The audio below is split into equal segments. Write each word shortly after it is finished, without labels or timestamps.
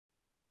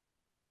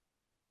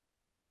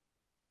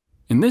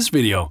In this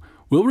video,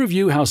 we'll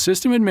review how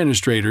system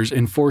administrators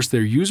enforce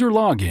their user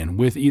login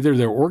with either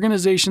their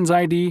organization's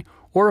ID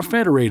or a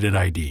federated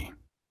ID.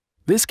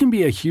 This can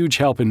be a huge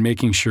help in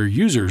making sure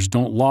users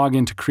don't log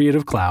into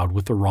Creative Cloud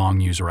with the wrong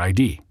user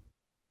ID.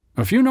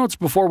 A few notes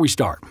before we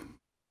start.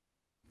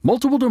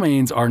 Multiple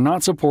domains are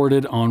not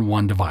supported on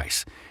one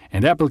device,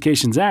 and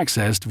applications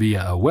accessed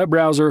via a web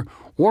browser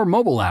or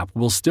mobile app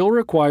will still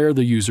require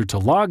the user to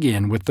log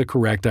in with the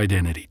correct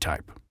identity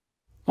type.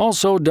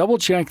 Also,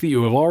 double-check that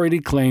you have already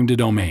claimed a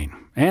domain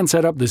and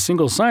set up the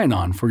single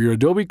sign-on for your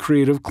Adobe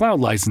Creative Cloud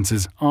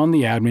licenses on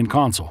the admin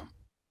console,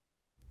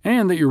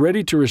 and that you're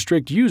ready to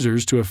restrict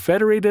users to a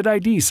federated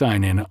ID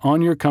sign-in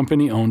on your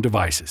company-owned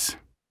devices.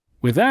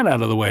 With that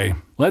out of the way,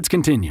 let's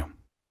continue.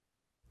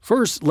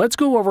 First, let's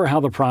go over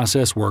how the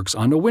process works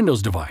on a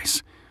Windows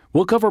device.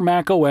 We'll cover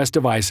Mac OS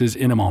devices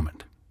in a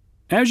moment.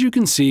 As you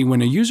can see,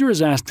 when a user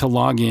is asked to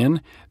log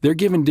in, they're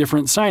given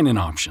different sign-in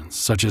options,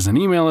 such as an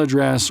email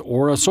address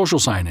or a social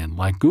sign-in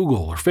like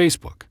Google or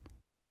Facebook.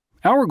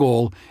 Our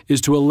goal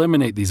is to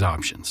eliminate these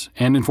options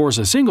and enforce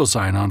a single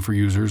sign-on for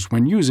users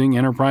when using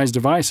enterprise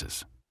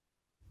devices.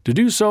 To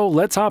do so,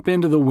 let's hop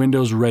into the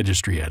Windows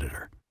Registry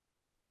editor.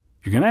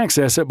 You can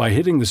access it by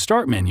hitting the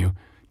Start menu,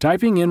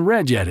 typing in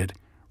regedit,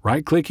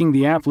 right-clicking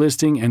the app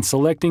listing and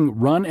selecting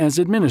Run as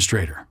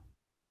Administrator.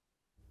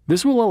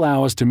 This will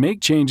allow us to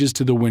make changes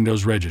to the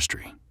Windows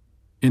Registry.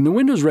 In the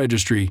Windows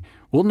Registry,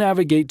 we'll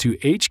navigate to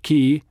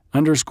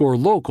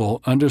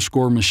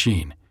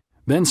hkey_local_machine,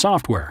 then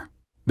Software,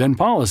 then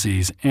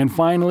Policies, and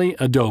finally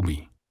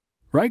Adobe.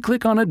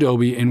 Right-click on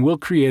Adobe and we'll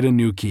create a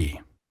new key.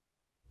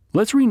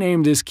 Let's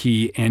rename this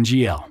key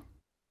NGL.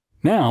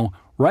 Now,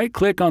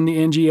 right-click on the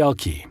NGL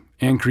key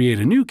and create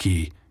a new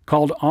key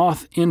called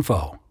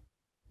AuthInfo.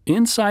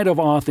 Inside of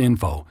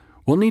AuthInfo,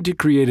 we'll need to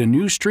create a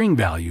new string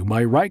value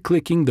by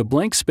right-clicking the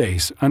blank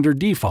space under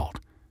Default,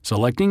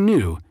 selecting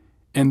New,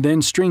 and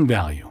then String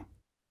Value.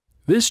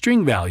 This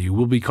string value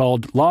will be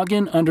called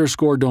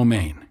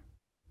login_domain.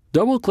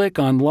 Double-click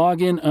on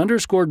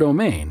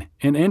login_domain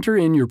and enter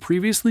in your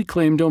previously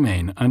claimed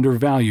domain under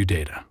Value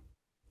Data.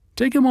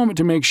 Take a moment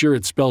to make sure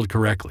it's spelled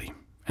correctly,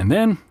 and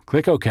then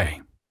click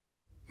OK.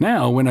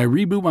 Now, when I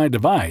reboot my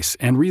device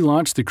and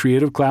relaunch the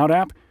Creative Cloud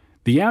app,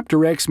 the app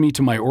directs me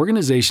to my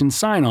organization's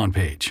sign-on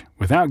page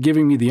without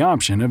giving me the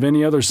option of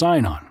any other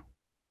sign-on.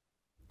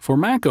 For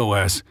Mac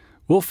OS,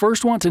 we'll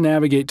first want to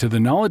navigate to the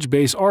knowledge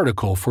base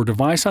article for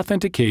device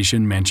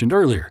authentication mentioned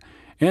earlier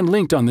and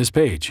linked on this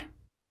page.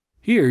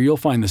 Here you'll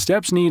find the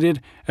steps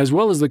needed as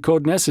well as the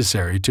code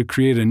necessary to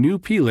create a new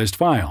PIST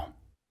file.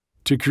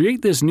 To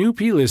create this new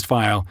PIST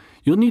file,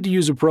 you'll need to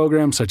use a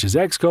program such as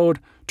Xcode,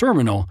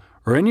 Terminal,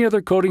 or any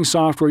other coding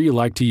software you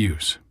like to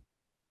use.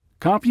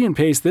 Copy and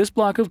paste this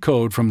block of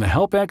code from the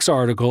HelpX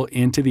article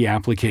into the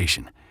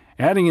application,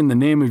 adding in the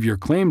name of your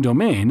claimed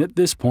domain at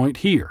this point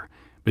here,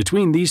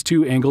 between these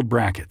two angled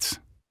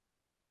brackets.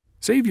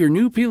 Save your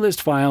new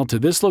PIST file to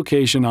this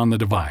location on the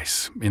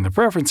device, in the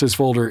Preferences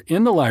folder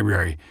in the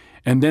library,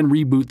 and then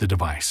reboot the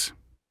device.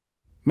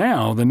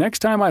 Now, the next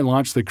time I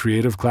launch the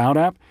Creative Cloud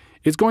app,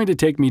 it's going to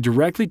take me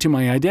directly to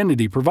my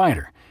identity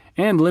provider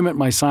and limit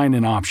my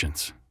sign-in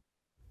options.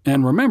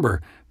 And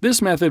remember,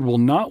 this method will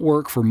not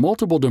work for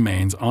multiple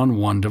domains on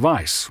one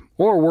device,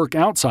 or work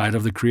outside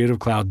of the Creative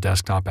Cloud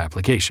desktop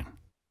application.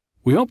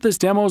 We hope this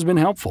demo has been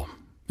helpful.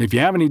 If you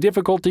have any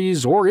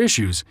difficulties or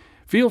issues,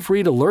 feel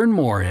free to learn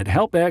more at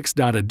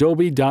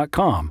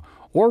helpx.adobe.com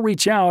or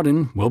reach out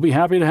and we'll be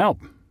happy to help.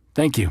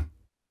 Thank you.